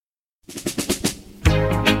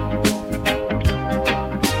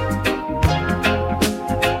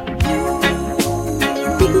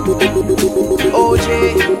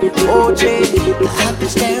I've been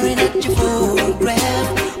staring at your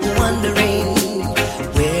photograph, wondering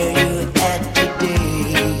where you're at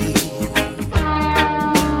today.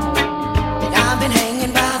 And I've been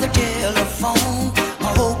hanging by the telephone,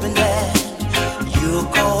 hoping that you'll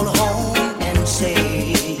call home and say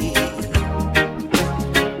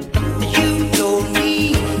you told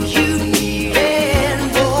me you needed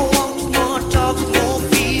more walks, more talks, more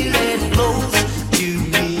feeling close to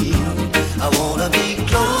me. I wanna be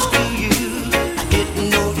close to you.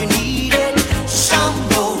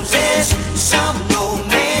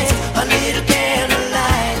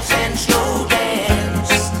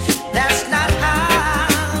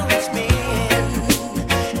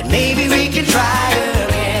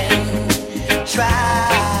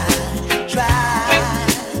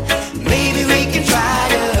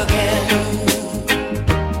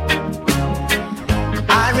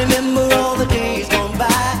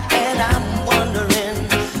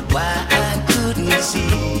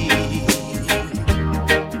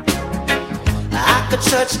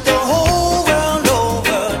 Search the whole world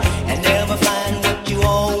over and never find what you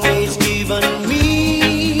always given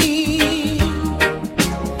me.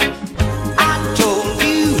 I told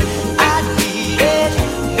you I needed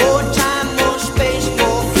more time, more space,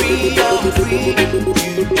 more freedom, freedom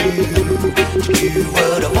to do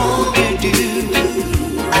what I want to do.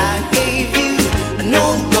 I gave you no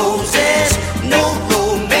roses, no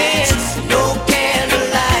romance, no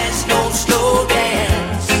candlelights, no slow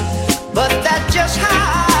dance, but that's just how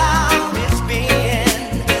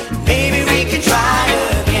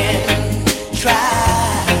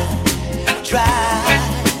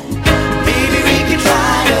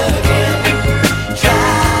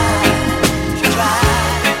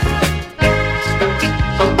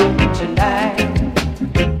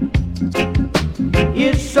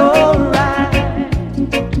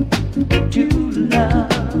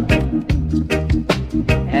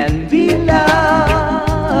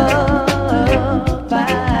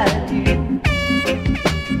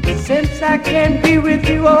I can't be with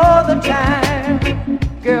you all the time.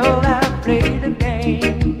 Girl, I played a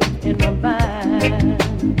game in my mind.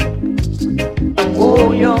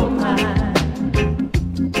 Oh, you're mine,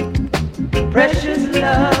 precious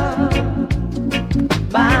love,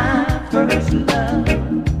 my first love.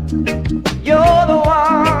 You're the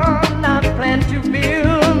one I plan to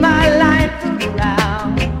build my life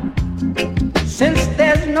around. Since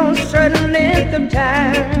there's no certain length of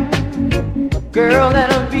time, girl,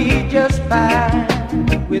 that'll be just fine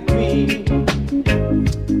with me.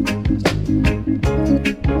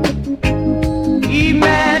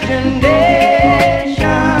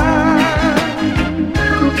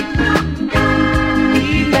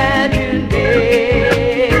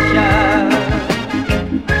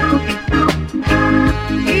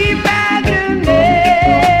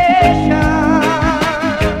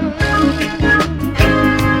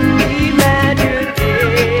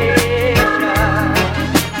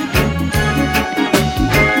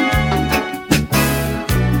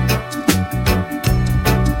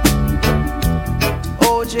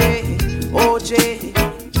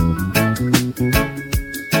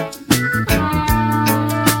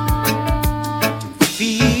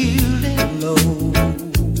 Feeling low,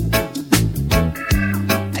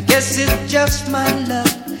 I guess it's just my luck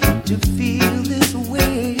to feel this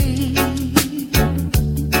way.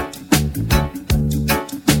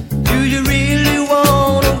 Do you really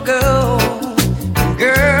wanna go?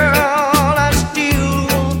 Girl, I still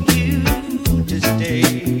want you to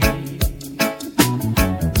stay.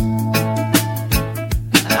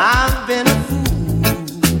 I've been a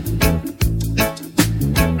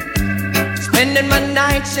spending my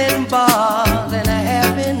nights in bars and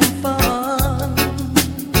having fun,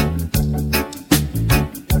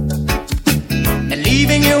 and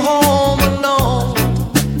leaving you home alone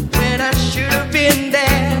when I should have been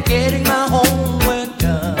there getting my homework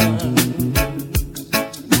done.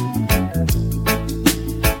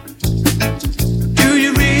 Do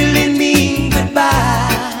you really mean goodbye?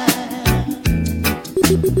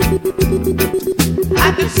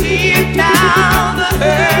 I can see it now, the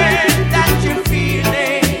hurt that you're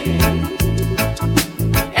feeling,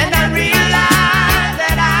 and I realize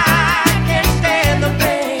that I can't stand the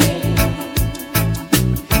pain.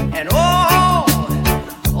 And oh,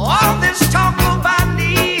 all this talk about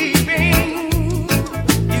leaving,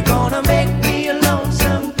 you're gonna make me a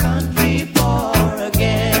lonesome country boy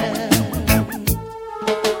again.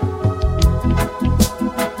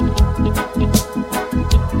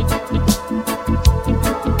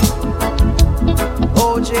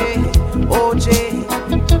 OJ,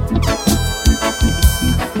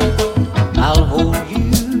 I'll hold you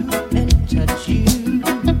and touch you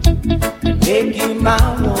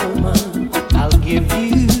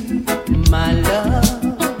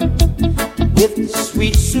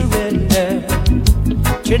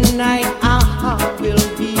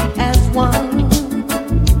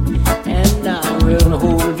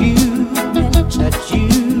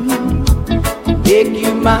make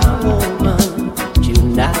you my woman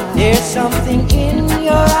tonight. There's something in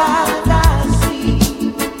your eyes I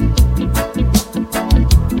see,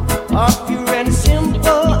 of pure and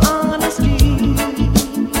simple honesty.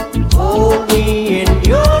 Hold me in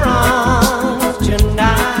your arms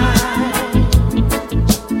tonight.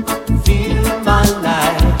 Fill my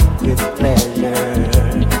life with pleasure.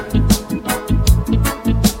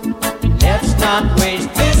 Let's not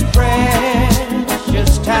waste this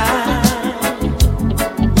precious time.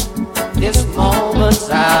 This moment's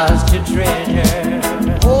ours to treasure.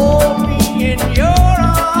 Hold me in your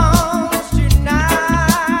arms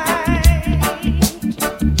tonight.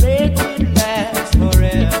 Make it last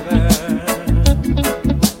forever.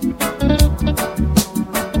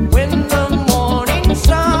 When the morning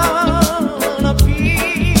sun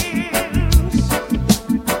appears,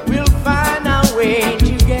 we'll find our way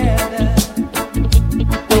together.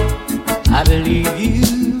 I believe you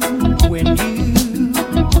when you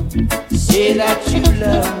say that you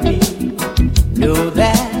love me. Know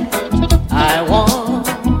that I won't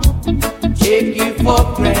take you for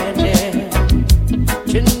granted.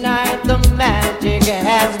 Tonight the magic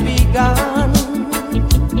has begun.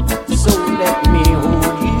 So let me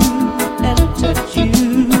hold you and touch you,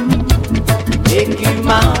 make you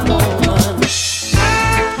my woman.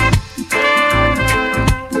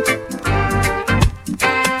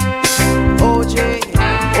 OJ,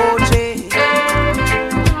 OJ.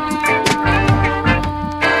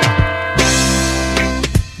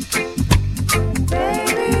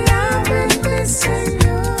 Baby, I've been missing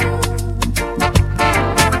you.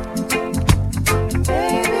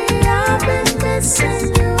 Baby, I've been missing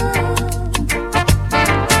you.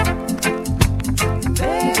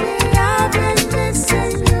 Baby, I've been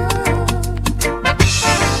missing you.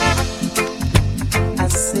 I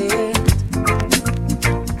sit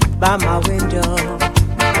by my window,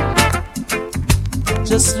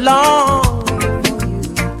 just longing for you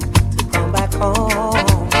to come back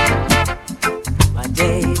home. My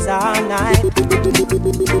days are night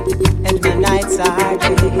and my nights are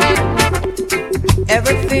day.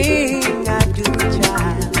 Everything I do,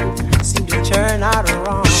 child, seems to turn out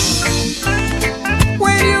wrong.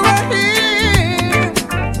 When you were here,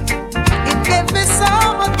 it gave me so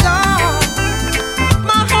much joy.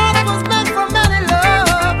 My heart was meant for many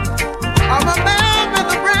love. I'm a man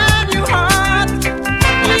with a brand new heart.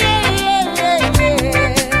 Yeah, yeah, yeah,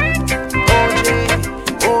 yeah. OJ,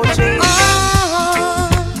 OJ.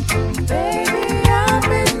 Baby, I've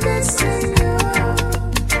been missing you.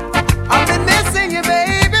 I've been missing you,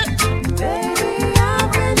 baby. Baby, I've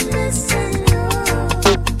been missing you.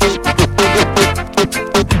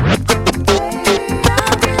 Baby,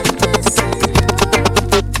 I've been missing you.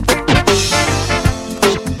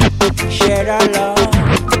 Shared our love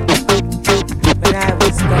when I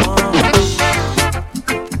was gone.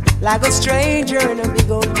 Like a stranger in a big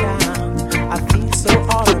old town, I feel so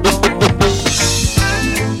all alone.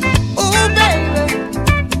 Oh, baby,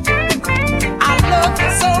 I love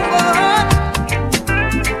you so much.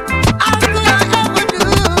 How could I ever do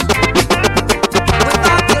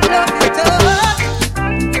without your love and touch?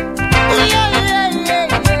 Yeah, yeah, yeah,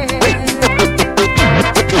 yeah.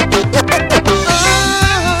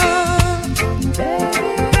 Baby,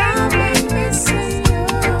 I've been missing you.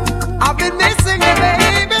 I've been missing you,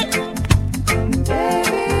 baby.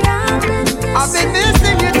 Baby,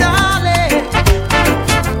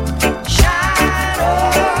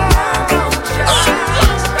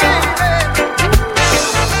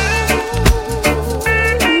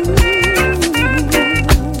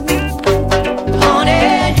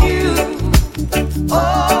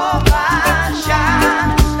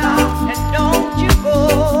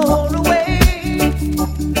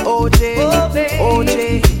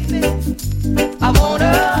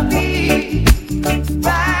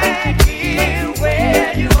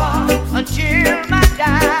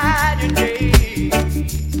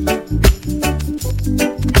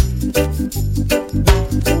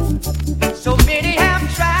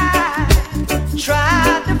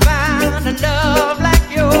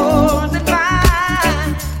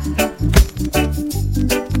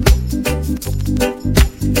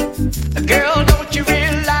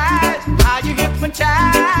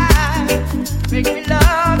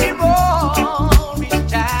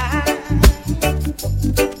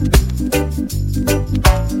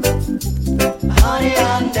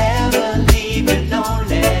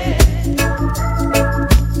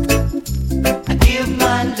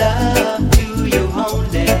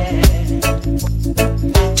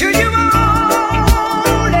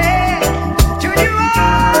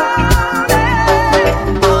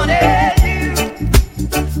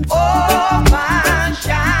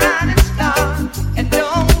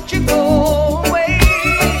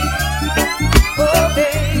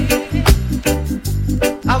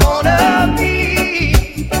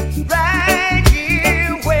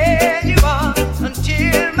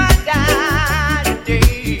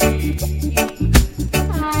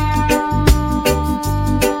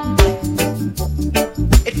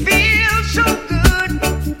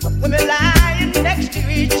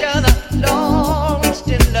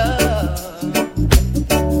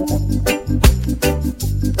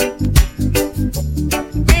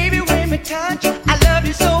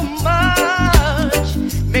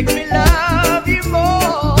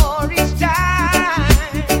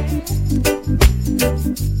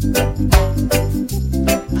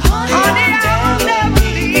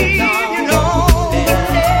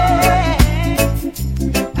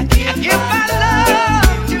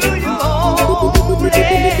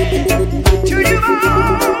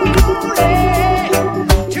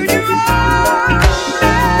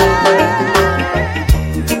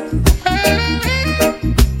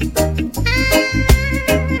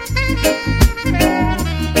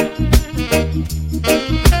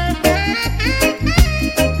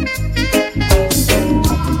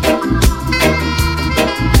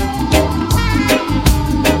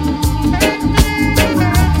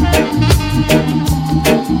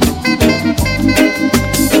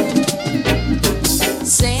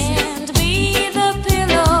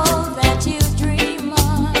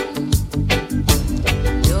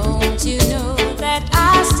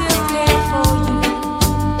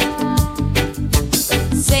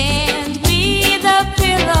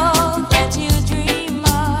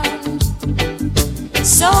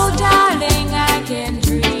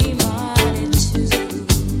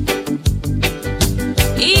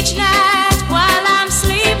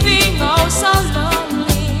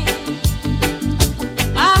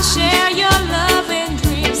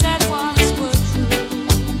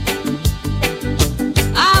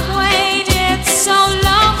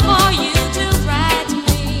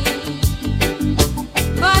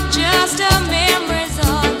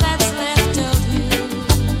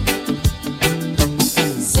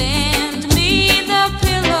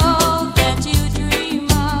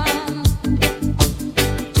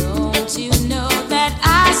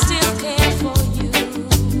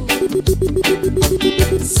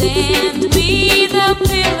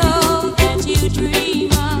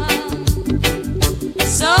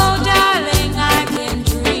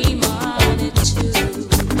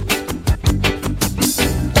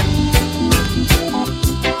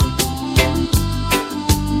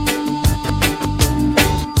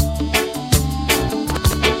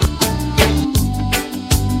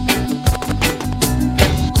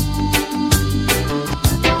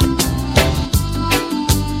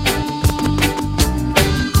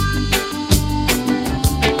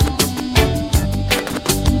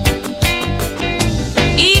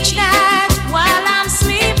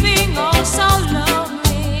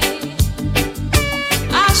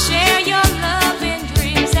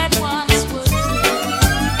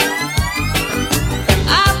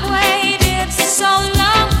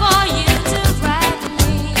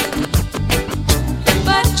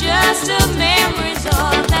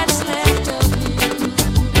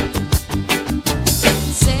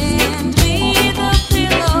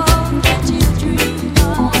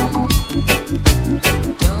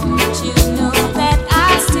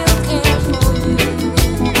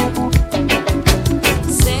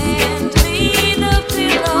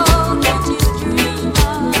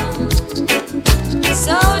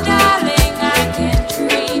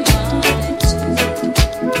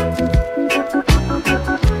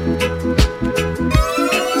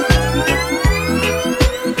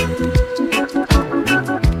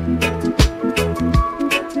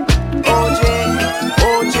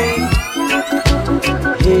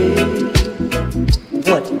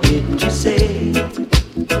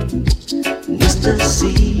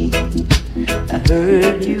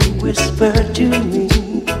 heard you whisper to me,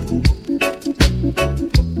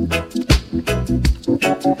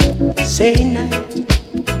 say now,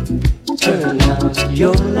 turn out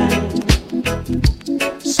your light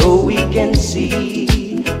so we can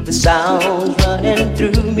see the sounds running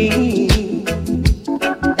through me.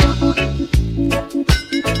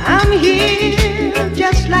 I'm here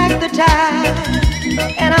just like the tide,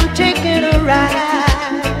 and I'm taking a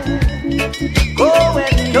ride,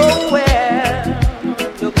 going nowhere,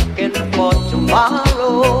 looking for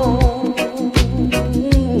tomorrow.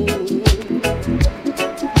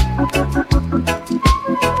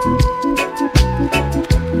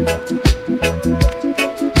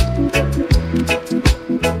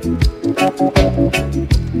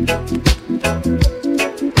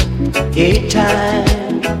 Hey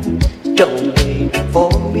time, don't wait for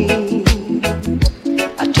me.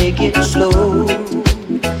 I take it slow,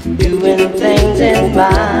 doing things in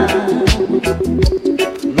my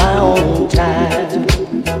own time.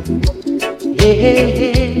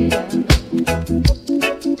 Yeah.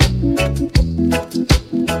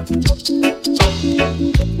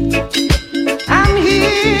 I'm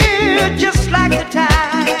here just like the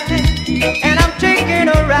tide, and I'm taking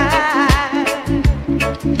a ride,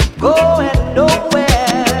 going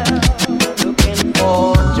nowhere, looking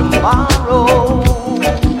for tomorrow.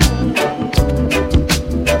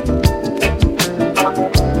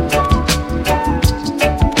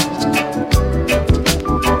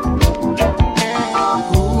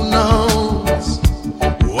 Who knows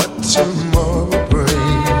what tomorrow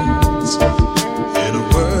brings? In a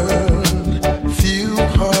world few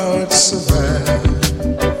hearts survive.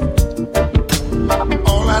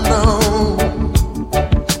 All I know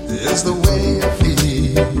is the way I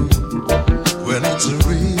feel when it's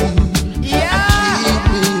real. Keep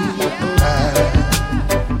me alive.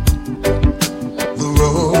 The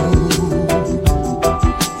road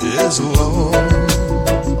is long.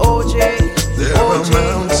 There are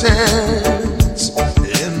mountains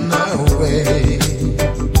in our way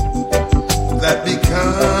that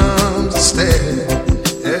becomes a step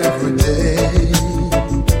every day.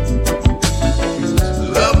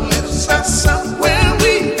 Love lifts us up where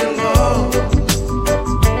we belong,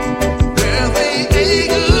 where the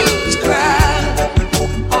eagles cry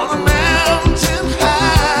on a mountain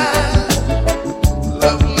high.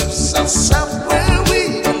 Love lifts us up where we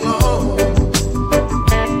belong,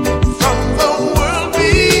 from the world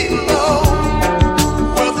below,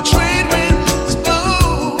 where the trade winds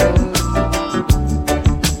blow.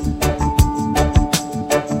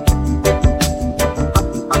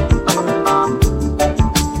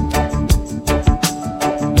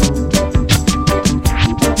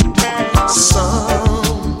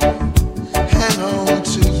 Some hang on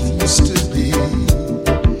to used to be,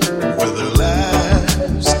 with their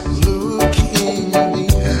lives looking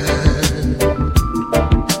behind.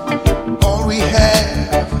 All we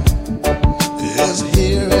have is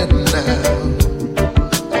here and now.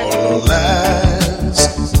 All our lives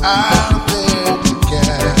out there to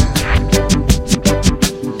guide.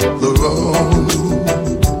 The road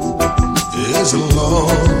is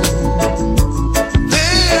long.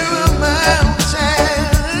 There are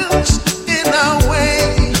mountains in our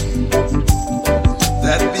way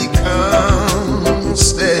that become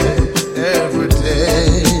step every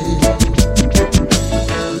day.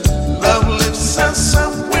 Love lifts us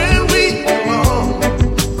up where we belong,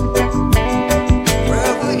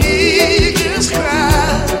 where the eagles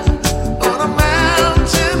cry on a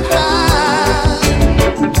mountain high.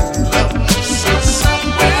 Love lifts us up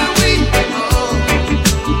where we belong,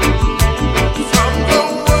 from the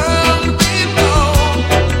world below,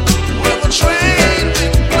 where the train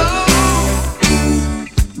will blow.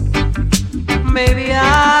 Maybe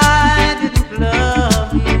I didn't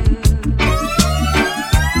love you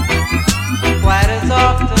quite as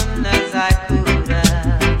often as I could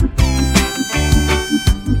have.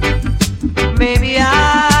 Maybe I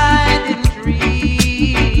didn't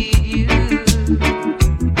treat you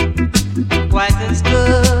quite as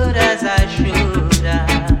good as I should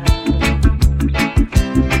have.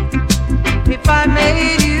 If I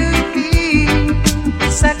made you feel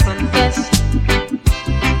second best,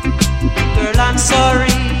 girl, I'm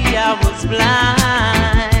sorry I was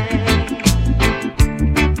blind.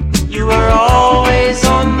 You were always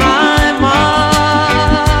on my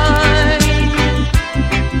mind.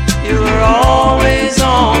 You were always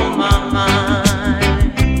on my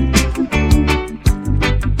mind.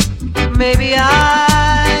 Maybe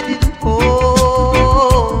I didn't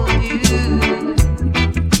hold you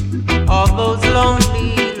all those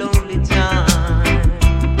lonely, lonely times.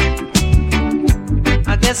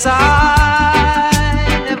 I guess I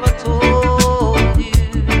never told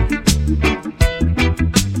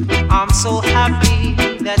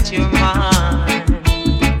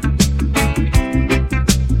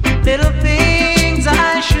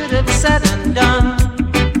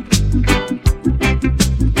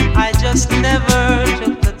just never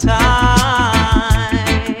took the time.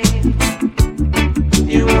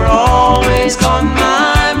 You were always on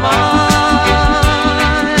my mind.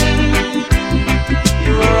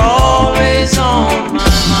 You were always on my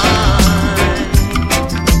mind.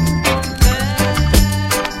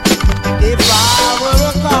 If I were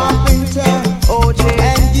a carpenter,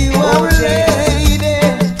 and you were a lady,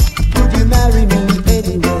 would you marry me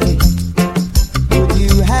anyway? Would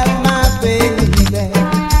you have my baby?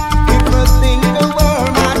 If a finger were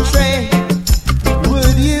my trade,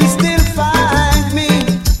 would you still find me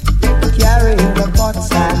carrying the pots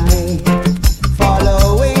I made,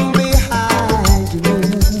 following behind me?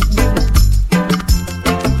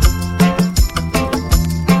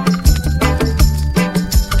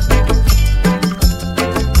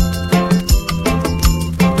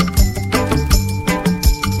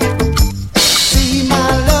 See my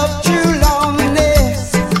love, true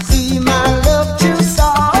loneliness. See my love, true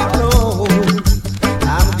sorrow.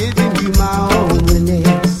 I'm giving you my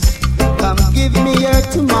loneliness. Come give me your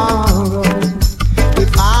tomorrow.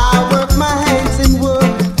 If I work my hands in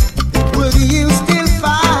wood, would you still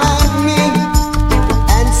find me?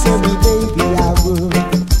 Answer me, baby, I would,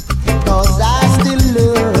 'cause I still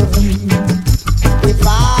love you. If I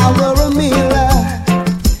were a miller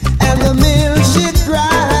and the mill should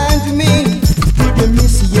grind me, would you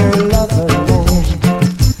miss your lover, man?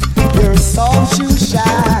 Your soul should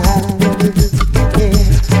shine. Yeah.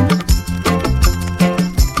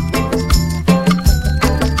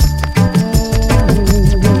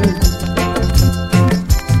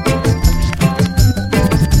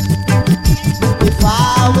 If I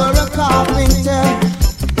were a carpenter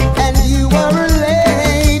and you were a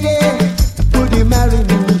lady, would you marry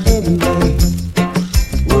me anyway?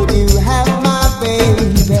 Would you have my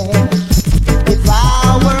baby? If I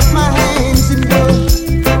work my hands in wood,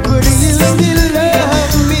 would you still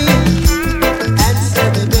love me? Answer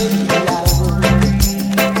me, baby, I would,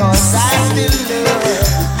 'cause I still love.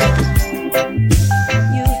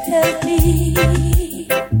 You held me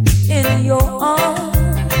in your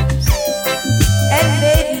arms and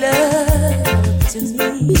made love to me.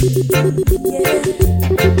 Yeah.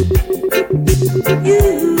 You,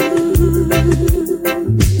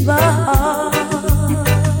 my heart's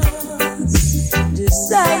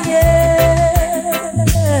desire.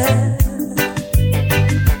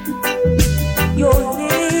 Your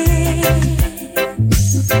lips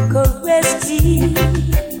caressed me.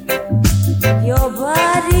 Your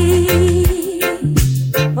body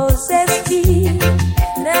possessed me.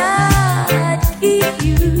 Not if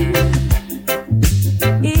you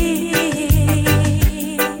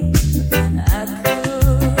I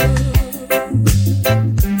could.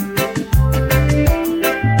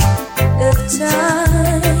 If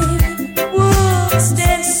time would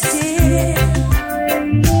stand still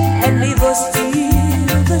and leave us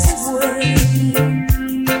feel this way,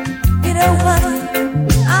 you know what?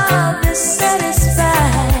 I'll be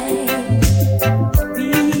satisfied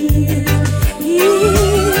being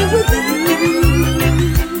here with you.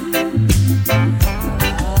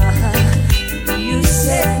 You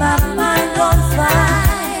set my mind on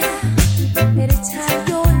fire anytime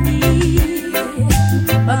you're near.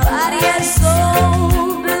 My body and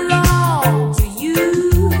soul belong to you.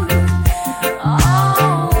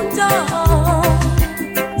 Oh, don't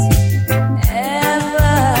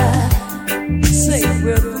ever say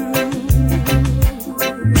we're through.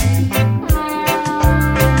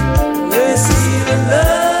 We'll see the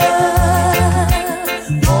love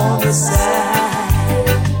on the side.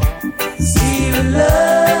 See the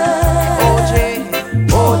love, OJ,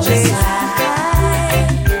 OJ.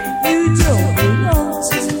 You don't belong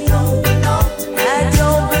to me. I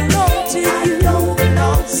don't belong to you.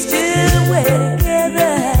 Still we're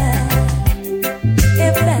together.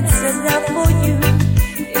 If that's enough for you,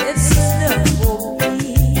 it's enough for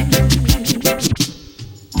me.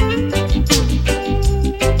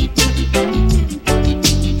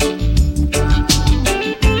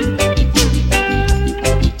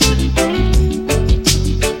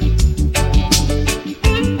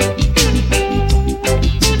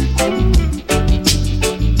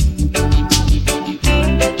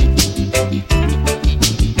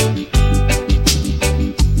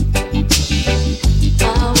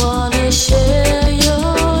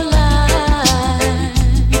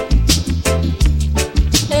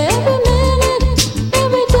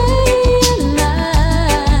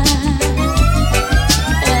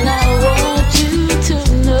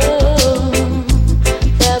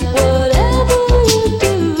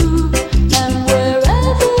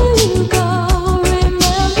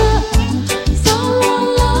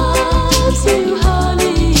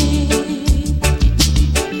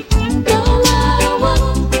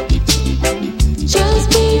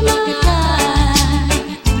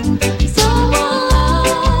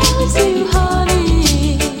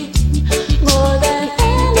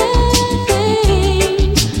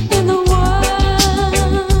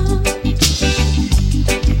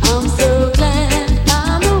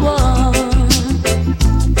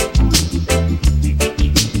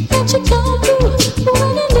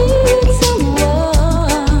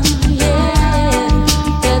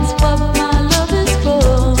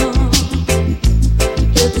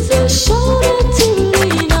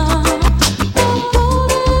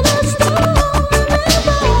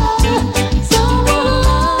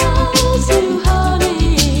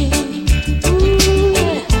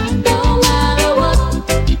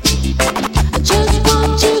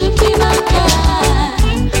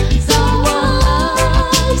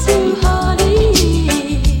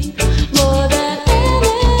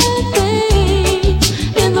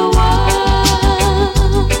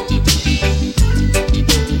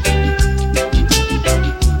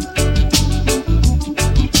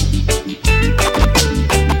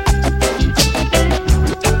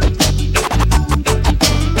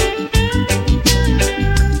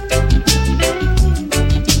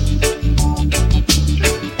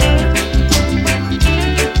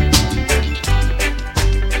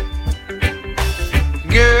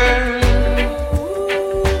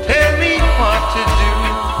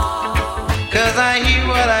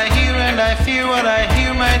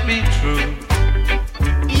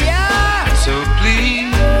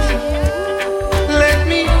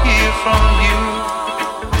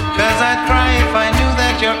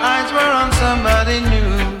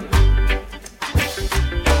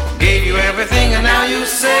 now you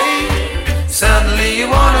say suddenly you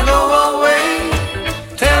wanna go away.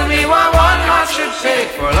 Tell me why one heart should pay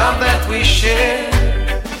for love that we share.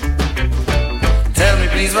 Tell me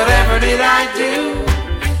please, whatever did I do?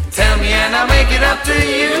 Tell me and I'll make it up to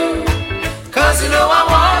you. 'Cause you know I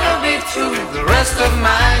wanna be through the rest of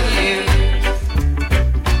my years.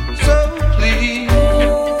 So please,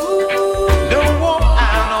 don't walk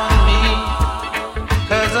out on me.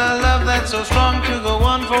 'Cause a love that's so strong to go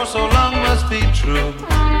on for so long must be true.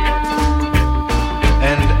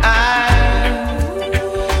 And I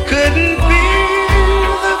couldn't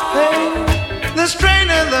feel the pain, the strain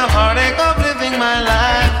and the heartache of living my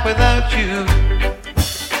life without you.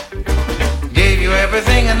 Gave you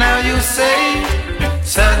everything and now you say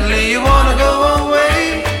suddenly you wanna go away.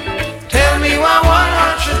 Tell me why one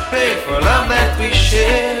heart should pay for love that we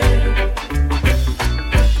share.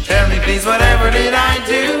 Tell me please, whatever did I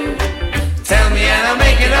do? Tell me and I'll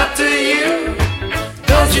make it up to you.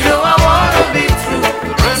 Don't you know I wanna be through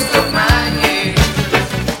the rest of my years?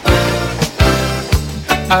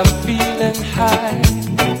 I'm feeling high,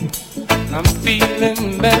 I'm feeling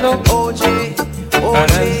mellow. OJ,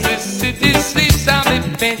 And as this city sleeps, I'll be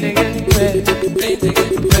painting it red, painting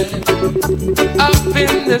it red. Up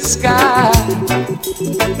in the sky,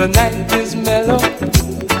 the night is mellow.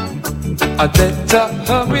 I better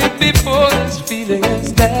hurry before this feeling is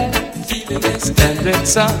dead, feeling is dead. And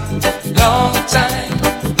it's a long time,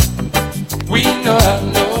 we know have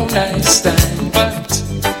no nice time, but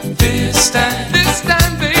this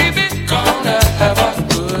time, baby, gonna have a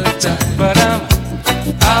good time. But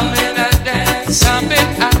I'm in a dance, I'm in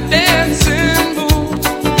a dancing mood,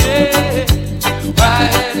 yeah. Why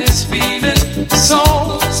this feeling so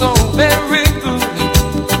very good?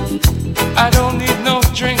 I don't need no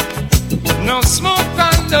drink, no smoke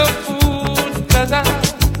and no food, 'cause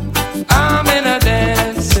I'm in a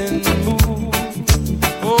dancing mood.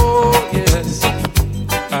 Oh yes,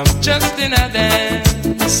 I'm just in a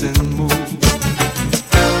dancing mood.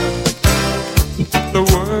 The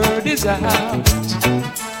word is out,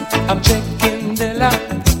 I'm checking the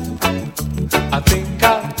line. I think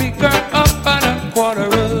I'll pick her up at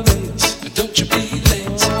 7:45. Don't you be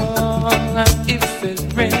late. Oh, and if it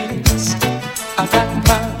rains, I got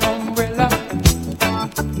my umbrella.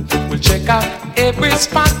 We'll check out every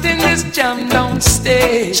spot in this jam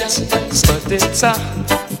downstage. But it's a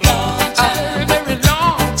very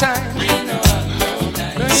long time. We know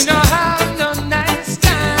have no nice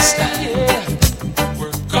time. Yeah,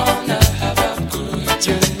 we're gonna have a good time.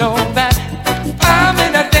 You know that I'm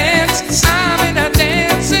in a dancing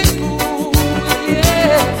mood.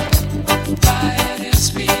 Yeah, my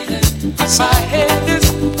head is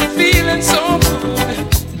feeling so good.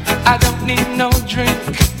 I don't need no drink,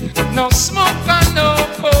 no smoke or no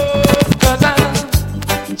food, 'cause I'm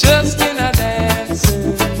just in a dancing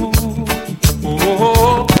mood.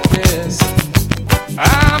 Oh yes,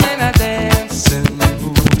 I'm in a dancing mood.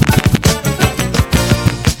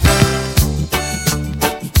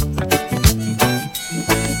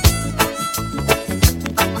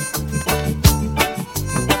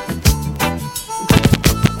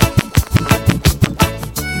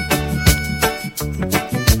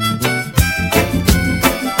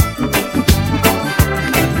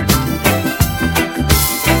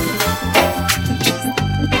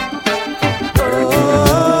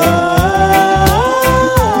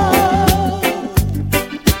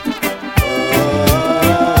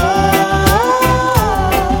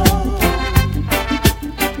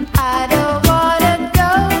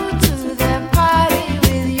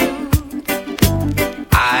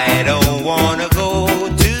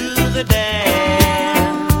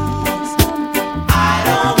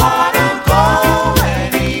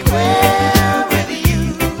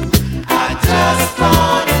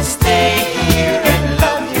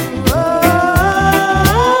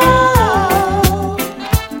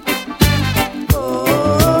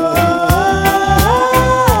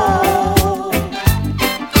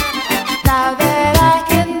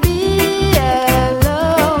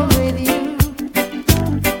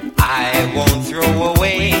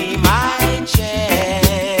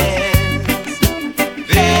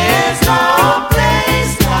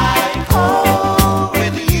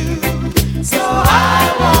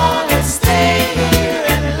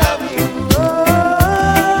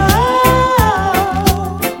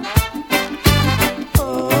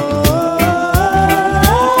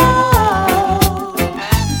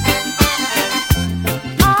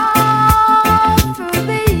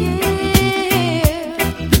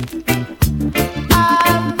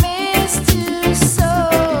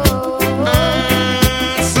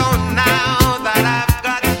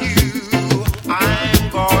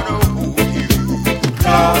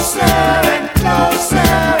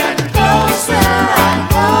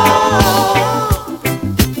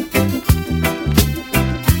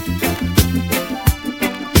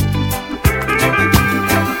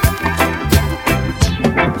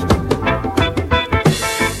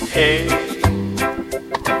 Hey,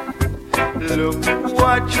 look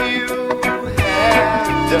what you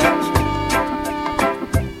have done,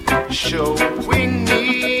 showing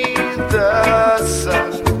me the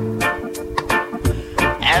sun,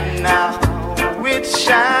 and now it's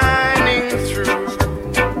shining through.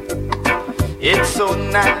 It's so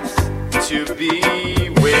nice to be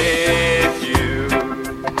with you.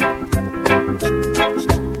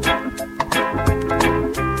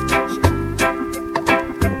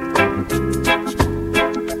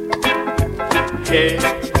 Hey,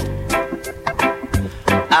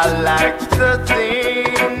 I like the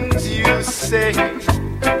things you say,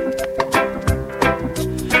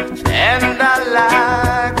 and I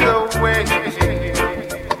like the way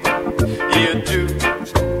you do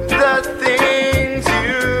the things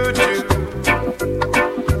you do.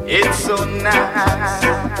 It's so nice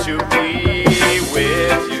to be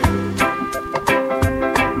with you.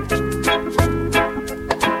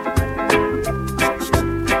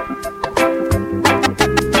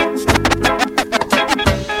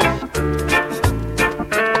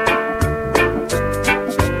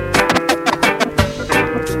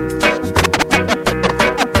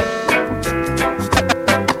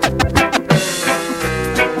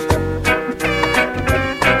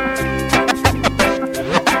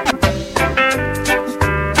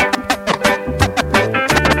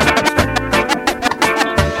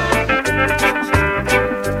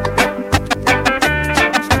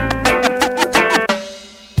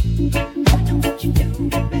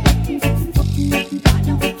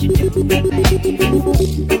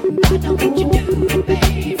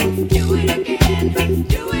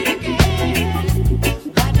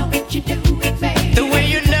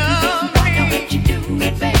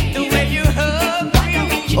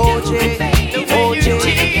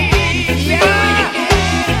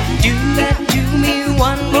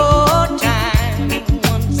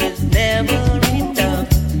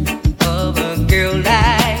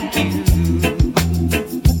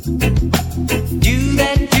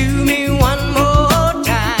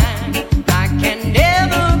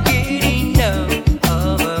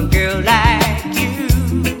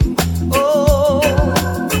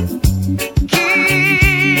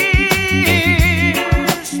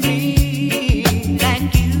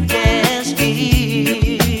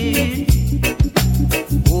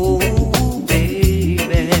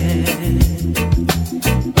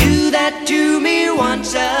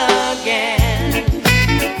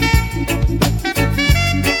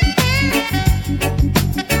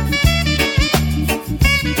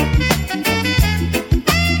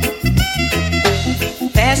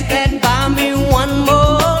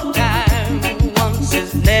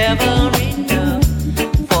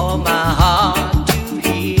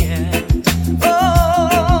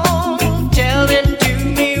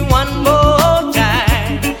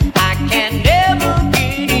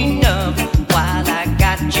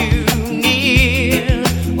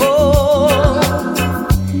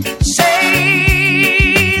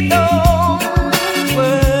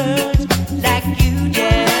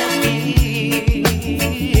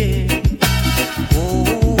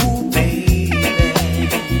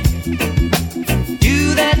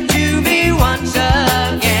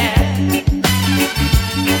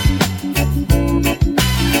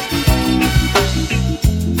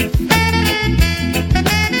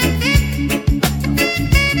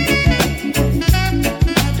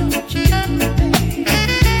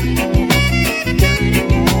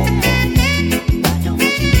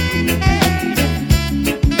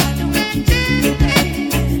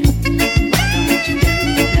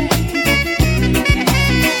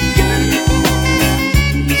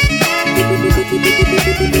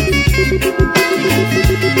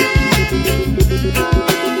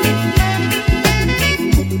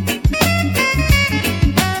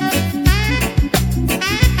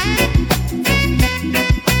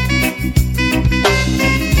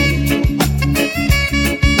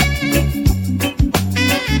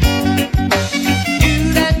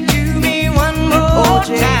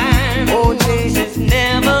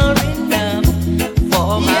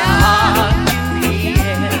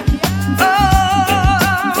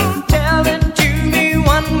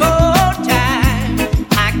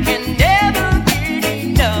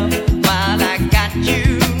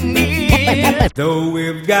 Though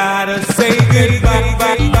we've gotta say goodbye.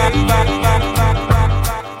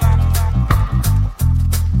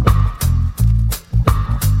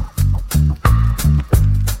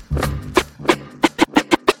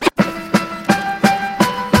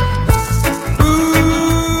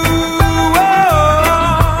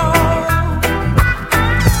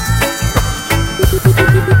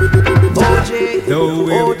 Though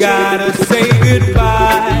we've gotta say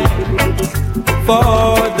goodbye.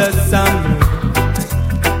 for the summer.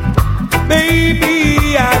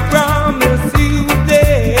 Baby, I promise you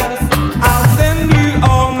this, I'll send you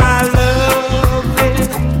all my love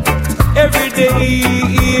every day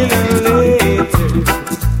in a letter,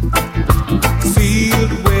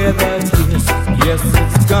 sealed with a kiss. Yes,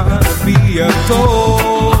 it's gonna be a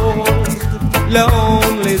cold,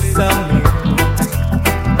 lonely summer,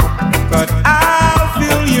 but I'll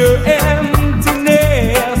fill your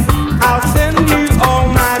emptiness. I'll send you all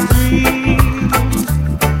my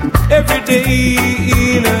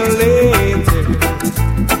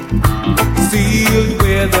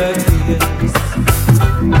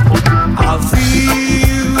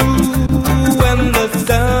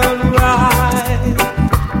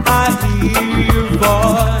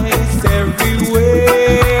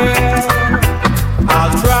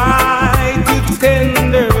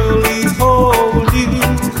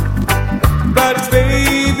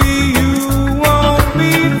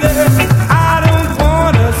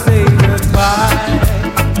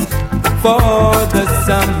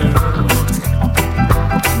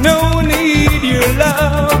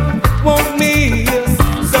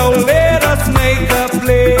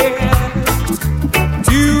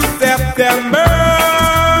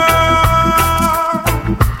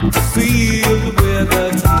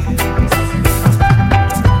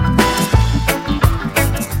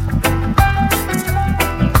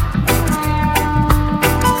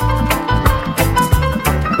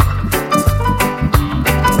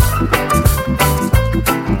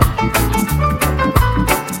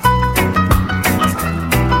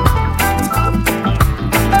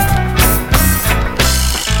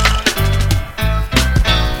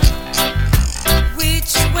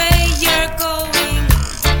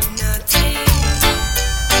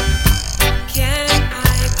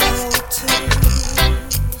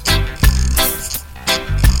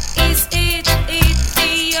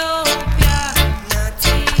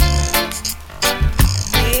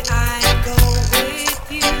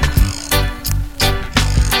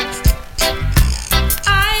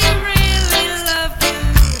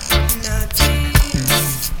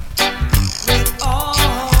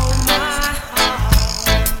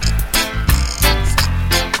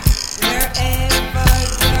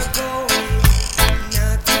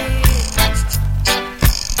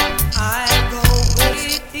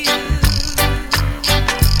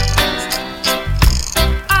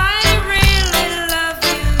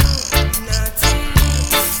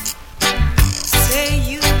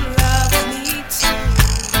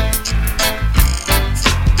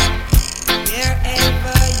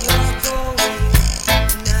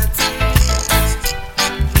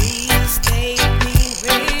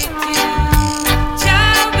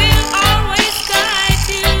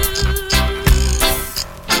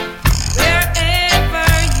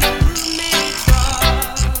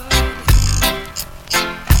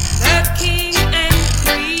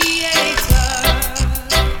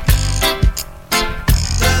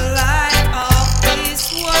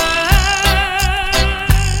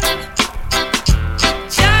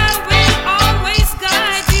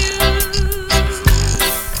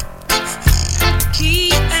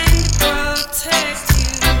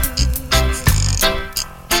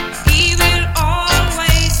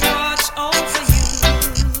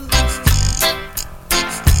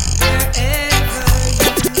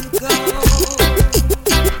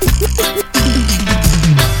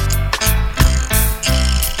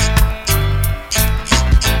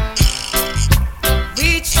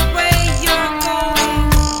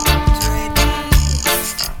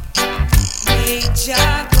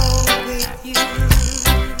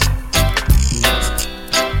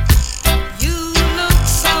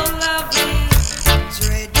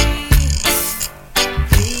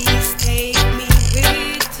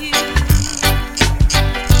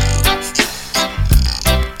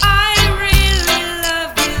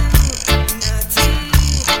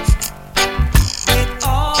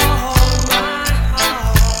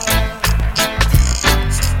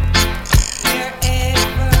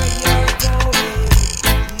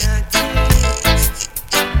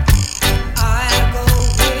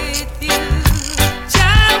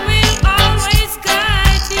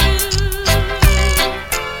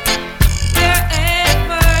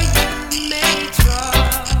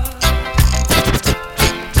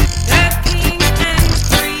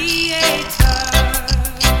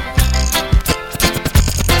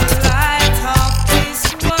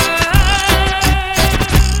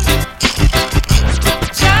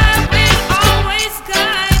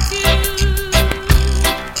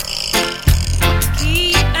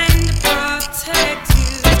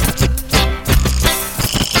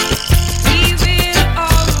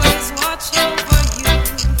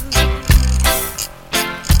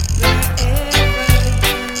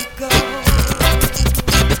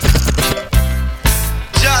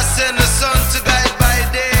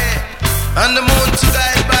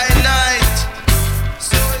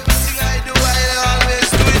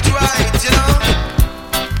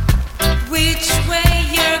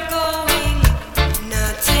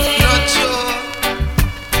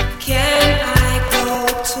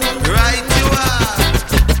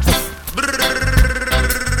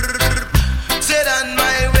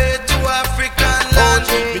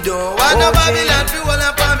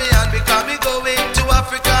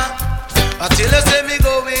Until you say me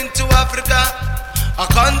going to Africa, I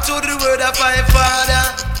come to the word of my father.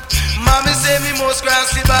 Mommy say me must cross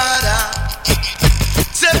the border.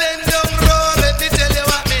 Say bend down road, let me tell you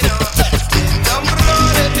what me know. Bend down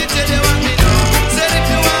road, let me tell you what me know. Say if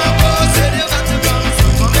you want to go, say you got to come.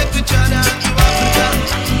 So make me try down to Africa.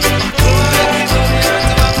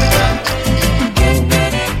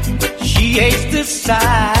 She hates the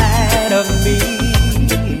sight of me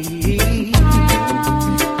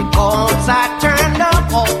because I turned her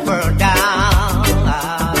over down.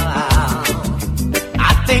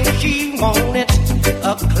 I think she wanted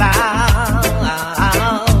a clown,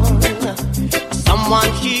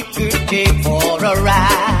 someone she could take for a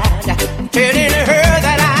ride, telling her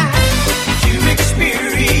that I'm too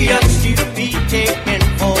experienced to be taken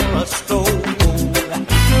for a stroll.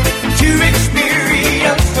 Too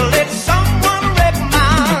experienced to let someone wreck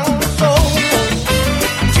my soul.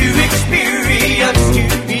 Too experienced to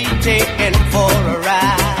be taken for a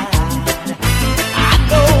ride. I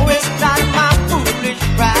know it's not my foolish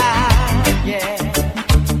pride, yeah.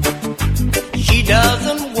 She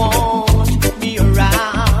doesn't want me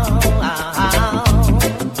around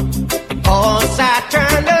because I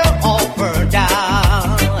turned her off her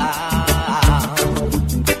down.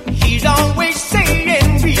 She's always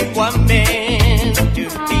saying we were meant to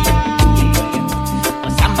be,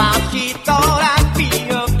 but somehow she thought I'd be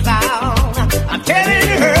a clown. I'm telling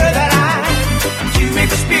her that I'm too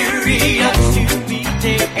experienced to be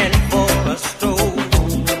taken for a stroll.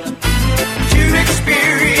 Too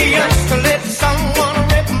experienced to let someone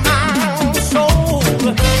rip my soul.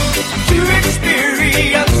 Too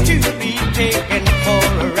experienced to be taken for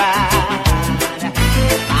a ride.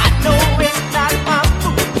 I know it's not my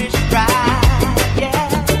foolish pride, yeah.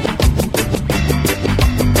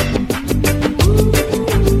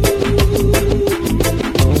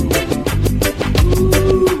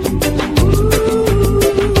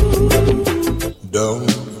 Don't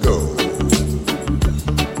go.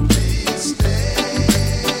 Please stay.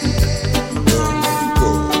 Don't go.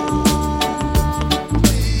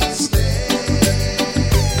 Please stay.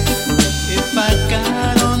 If I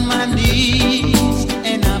got on my knees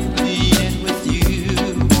and I pleaded with you,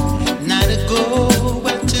 not to go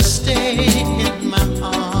but to stay in my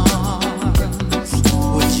arms,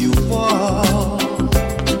 would you walk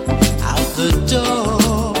out the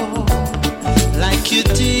door like you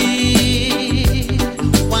did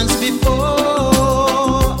once before?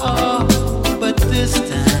 But this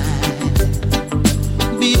time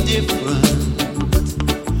be different.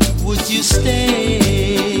 Would you stay?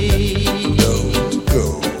 Don't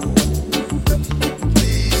go.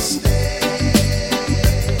 Please stay.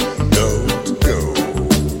 Don't go.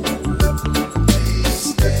 Please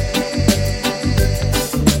stay.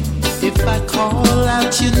 If I call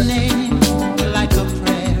out your name like a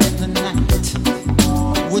prayer in the night,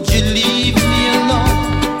 would you leave me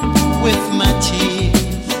alone with my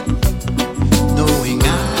tears, knowing I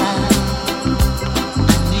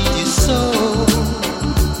need you so?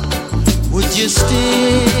 Would you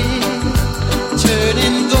stay, turn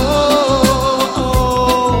and go?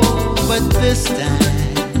 But this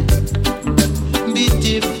time be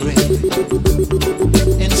different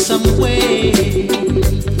in some way.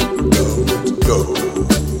 Don't go.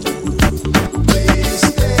 Please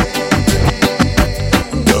stay.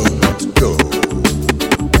 Don't go.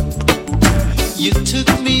 You took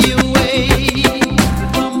me away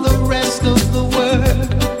from the rest of the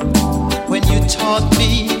world when you taught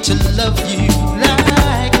me to love you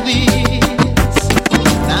like this.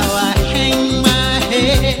 Now I hang my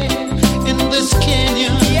head in this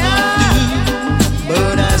canyon of dew,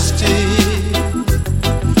 but I still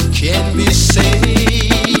can be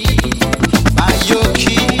saved by your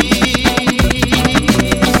kiss.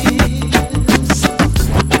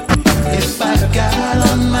 If I got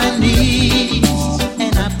on my knees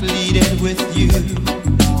and I pleaded with you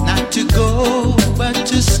not to go but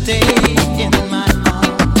to stay in my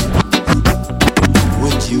arms,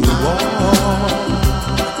 would you walk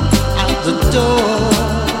out the door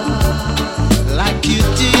like you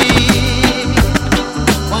did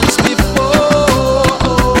once before?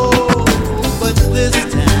 But this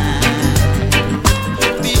time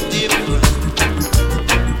be different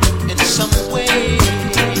in some way.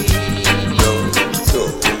 Don't go.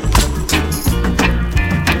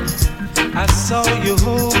 I saw you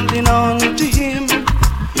holding on to him,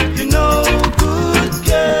 you know, good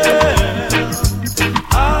girl.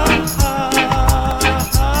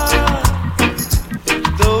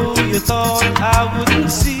 Though you thought I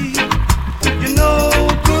wouldn't see, you know,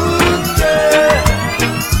 good girl.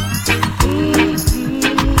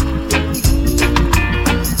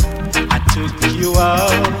 I took you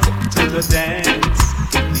out to the a dance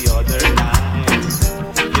the other night.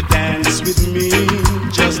 You danced with me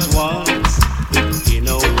just once in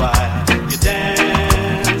a while. You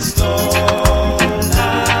danced all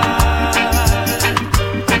night,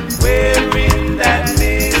 wearing that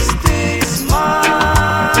mystic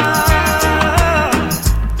smile.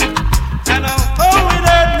 And oh, it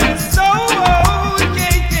hurt me so,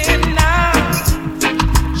 yeah, now.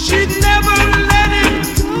 She'd never let it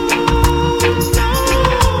go, no.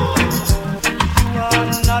 You are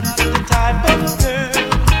not the type of girl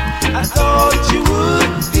I thought you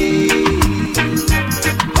would be.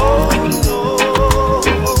 Oh no,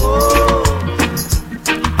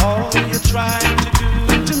 all you're trying to do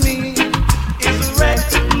to me is wreck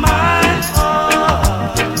my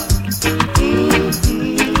heart.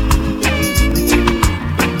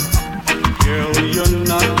 Girl, you're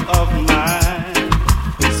none of my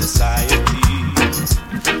society.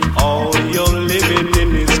 All you're living in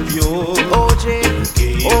is pure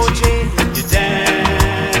gaiety. You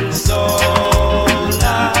dance all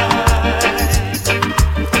night,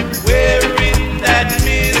 wearing that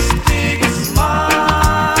mystic smile.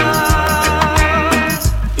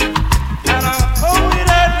 And I hold it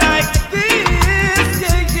out like this,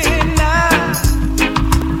 yeah, now.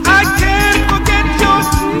 I can't forget your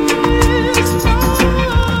kiss, no.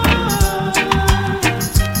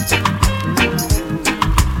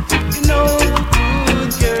 You know,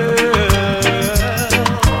 good girl.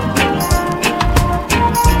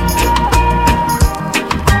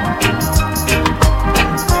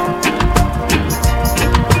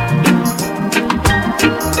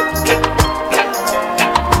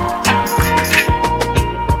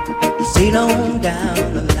 Sail on down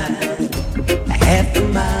the line, a half a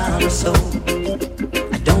mile or so.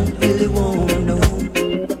 I don't really wanna know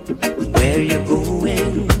where you're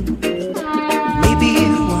going. Maybe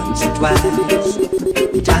once or twice,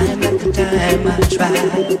 time after time I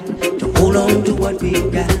tried to hold on to what we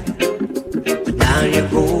got, but now you're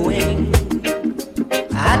going.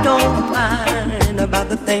 I don't mind about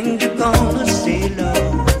the things you're gonna say,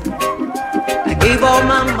 love. I gave all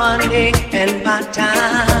my money and my time.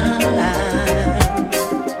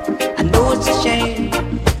 I know it's a shame,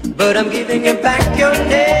 but I'm giving you back your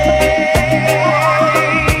name.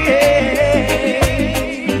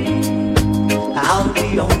 I'll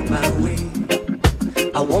be on my way.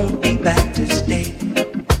 I won't be back to stay.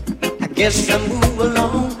 I guess I'll move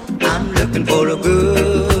along. I'm looking for a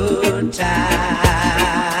good time.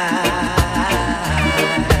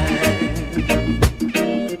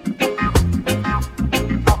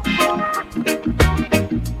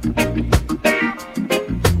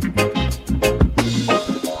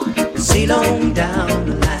 Sail on down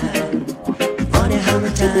the line. Funny how the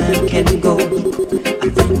time can go. My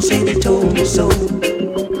friends say they told me so.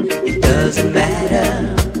 It doesn't matter.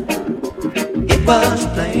 It was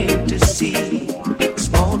plain to see. A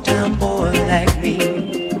small town boy like me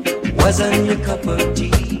wasn't your cup of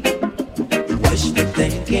tea. Wishful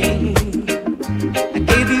thinking. I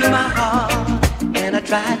gave you my heart and I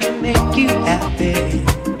tried to make you happy,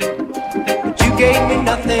 but you gave me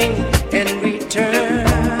nothing in return.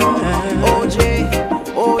 OJ,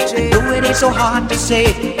 though it ain't so hard to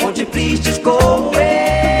say, won't you please just go away?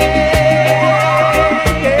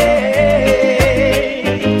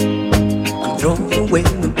 I'm throwing away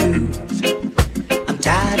the blues. I'm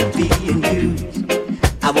tired of being used.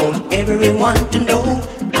 I want everyone to know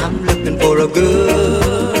I'm looking for a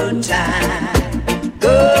good time.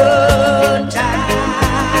 Good time.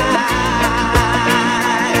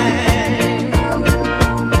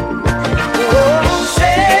 Oh,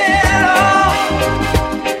 sail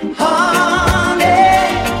on, honey.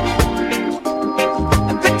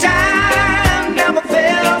 A good time never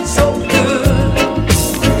felt so good.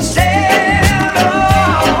 Sail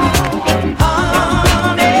on,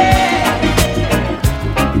 honey.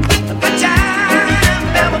 A good time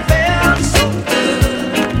never felt so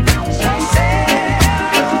good.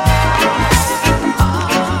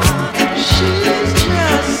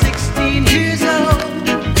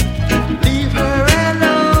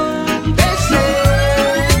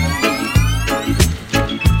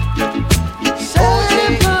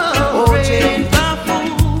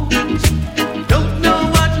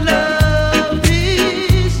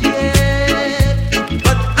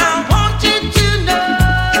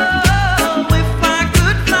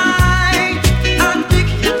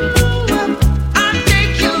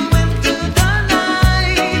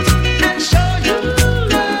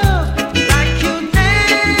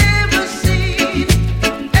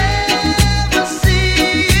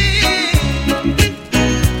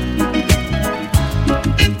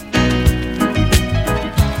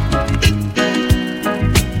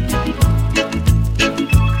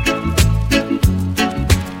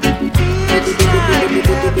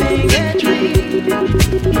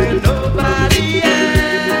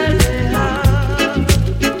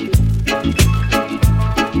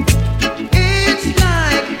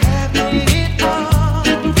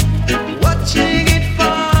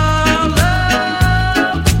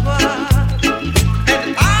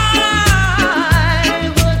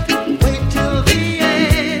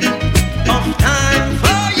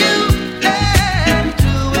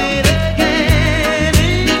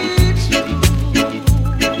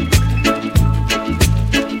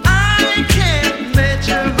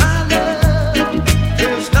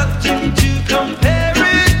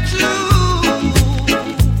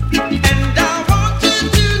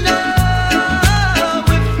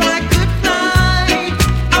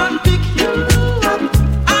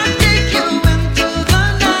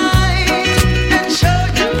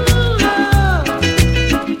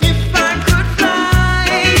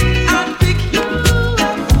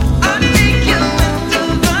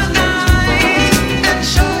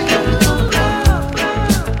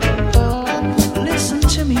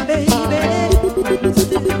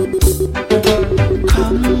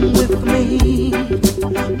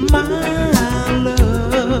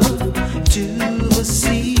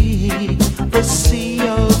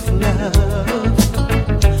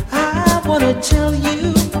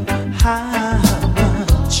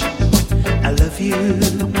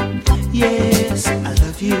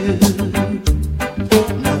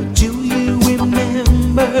 Now do you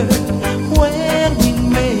remember when we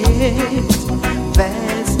met?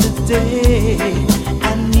 That's the day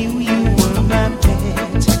I knew you were my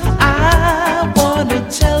pet. I wanna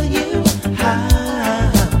tell you how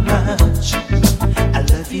much I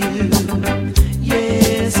love you.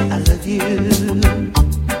 Yes, I love you.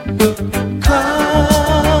 Come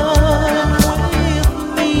with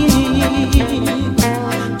me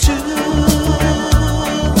to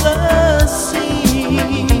the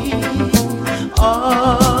sea of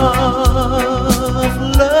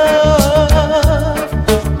love.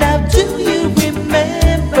 Now do you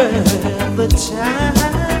remember the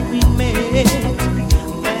time we met?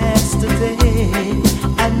 That's the day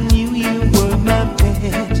I knew you were my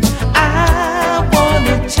pet. I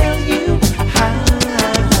wanna tell you how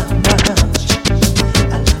much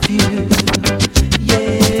I love you.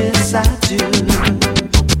 Yes, I do.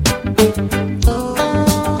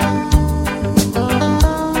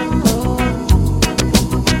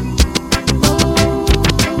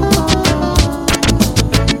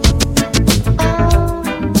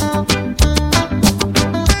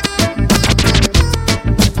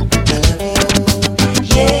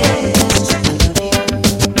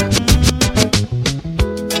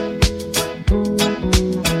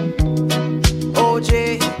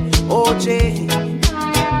 OJ, OJ.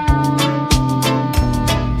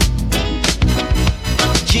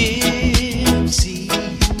 Gypsy,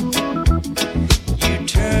 you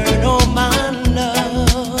turn on my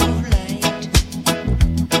love light.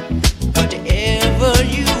 Whatever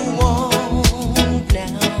you want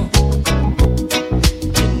now.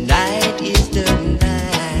 Tonight is the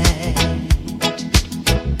night.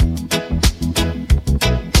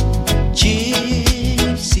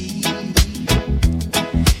 Gypsy,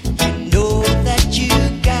 you know that you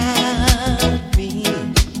got me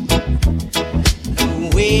the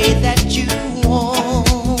way that you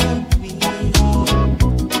want me.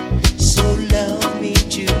 So love me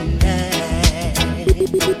tonight.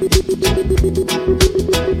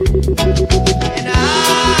 And I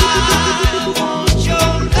want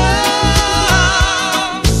your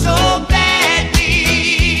love so badly.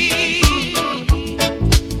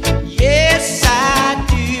 Yes, I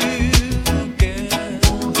do,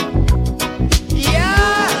 girl.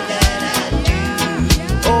 Yeah, that I do.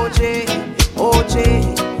 OJ, OJ.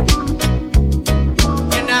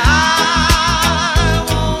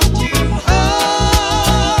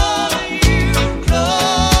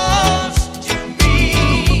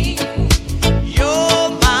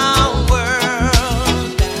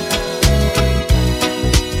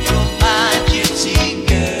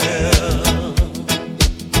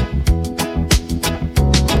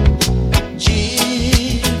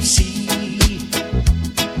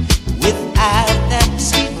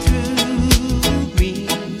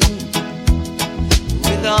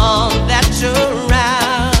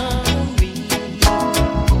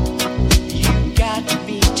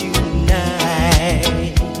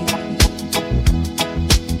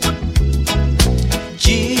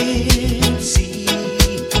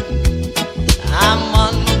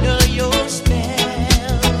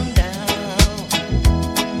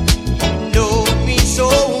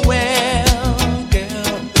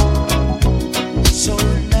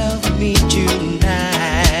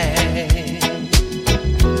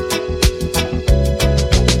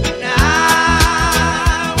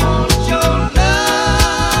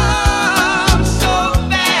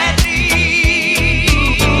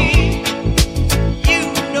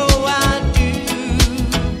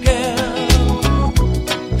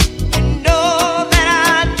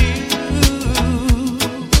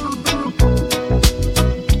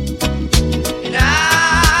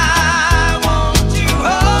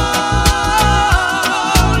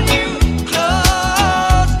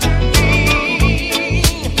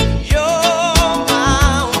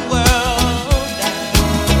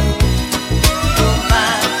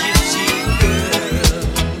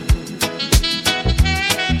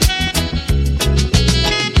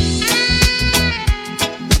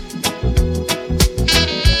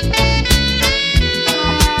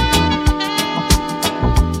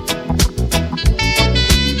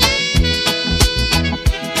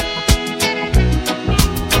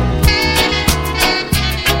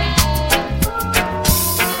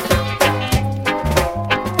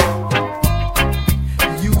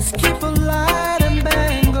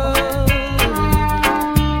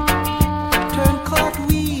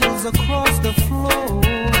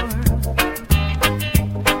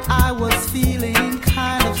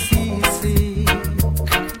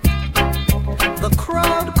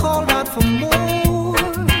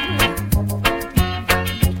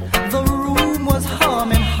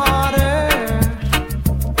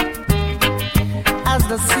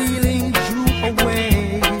 the ceiling drew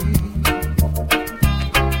away.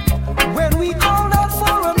 When we called out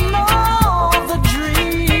for another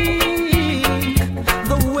drink,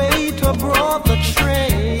 the waiter brought the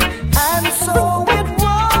tray, and so it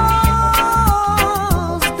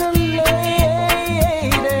was the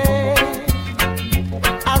lady,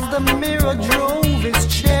 as the mirror drove his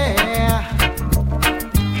chair,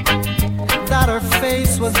 that her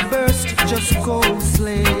face was burst just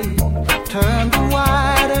ghostly, turned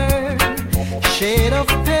wider, shade of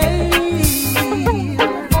pale.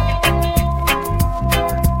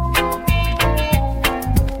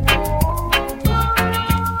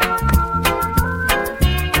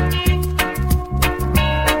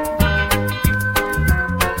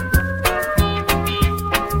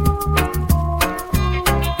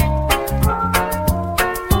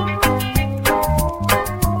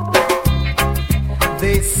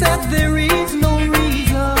 They said there is no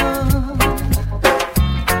reason,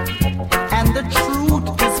 and the truth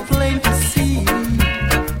is plain to see,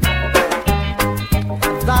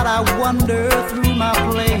 that I wander through my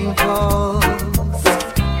playing calls,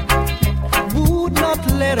 would not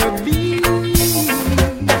let her be.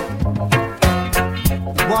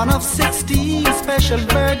 One of 16 special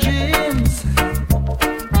virgins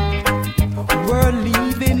were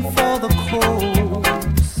leaving for the coast.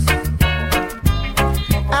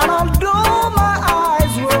 And although my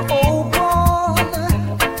eyes were open,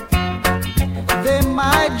 they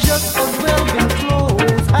might just as well been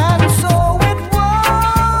closed. And so it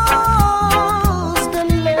was the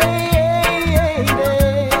lady,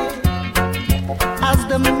 as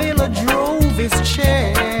the miller drove his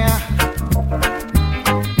chair,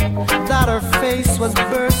 that her face was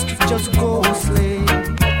burst just ghostly,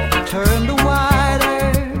 turned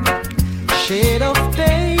wider, shade of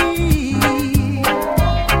pale.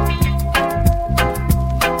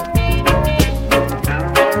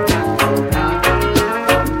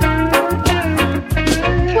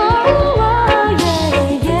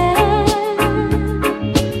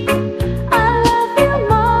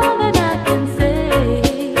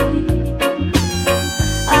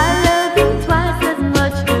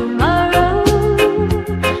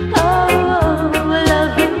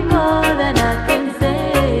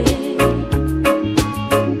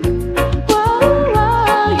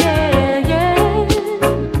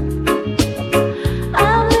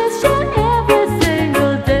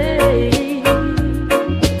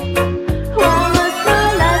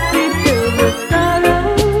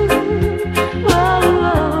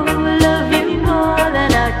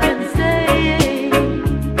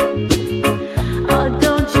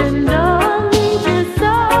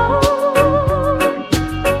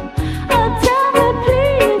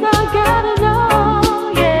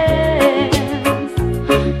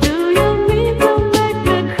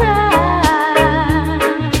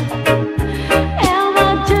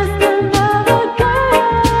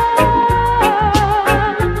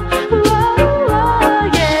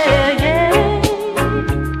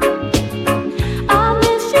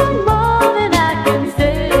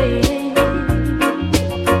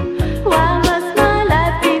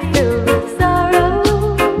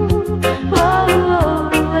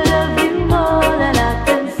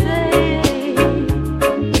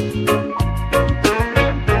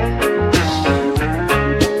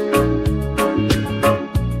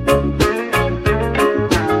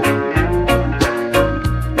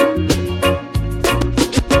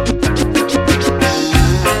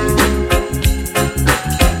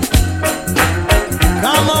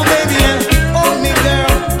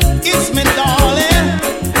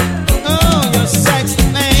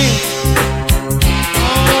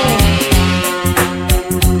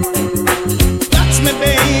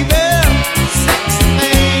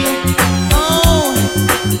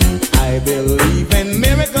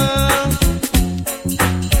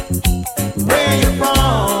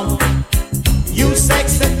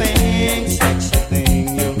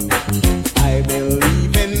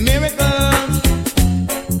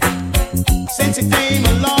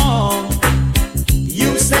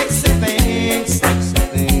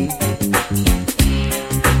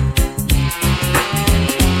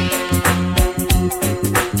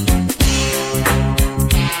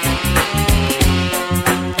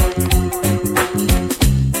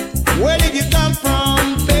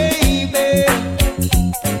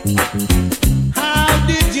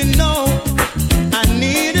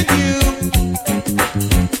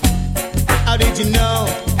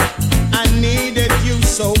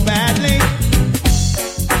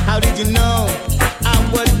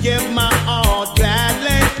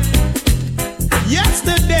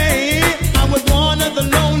 Yesterday I was one of the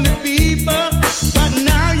lonely people, but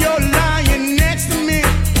now you're lying next to me.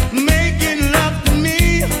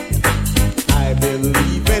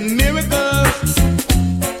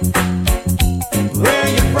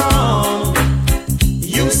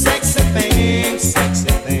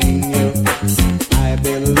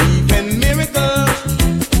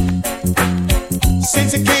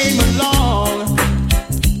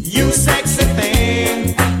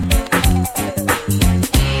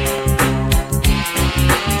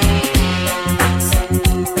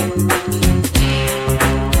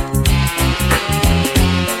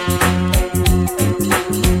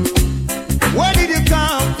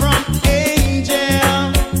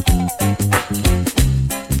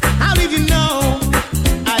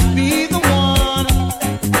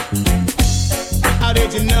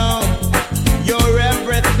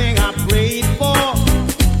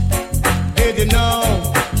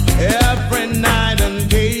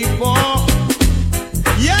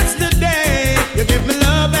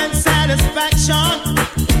 John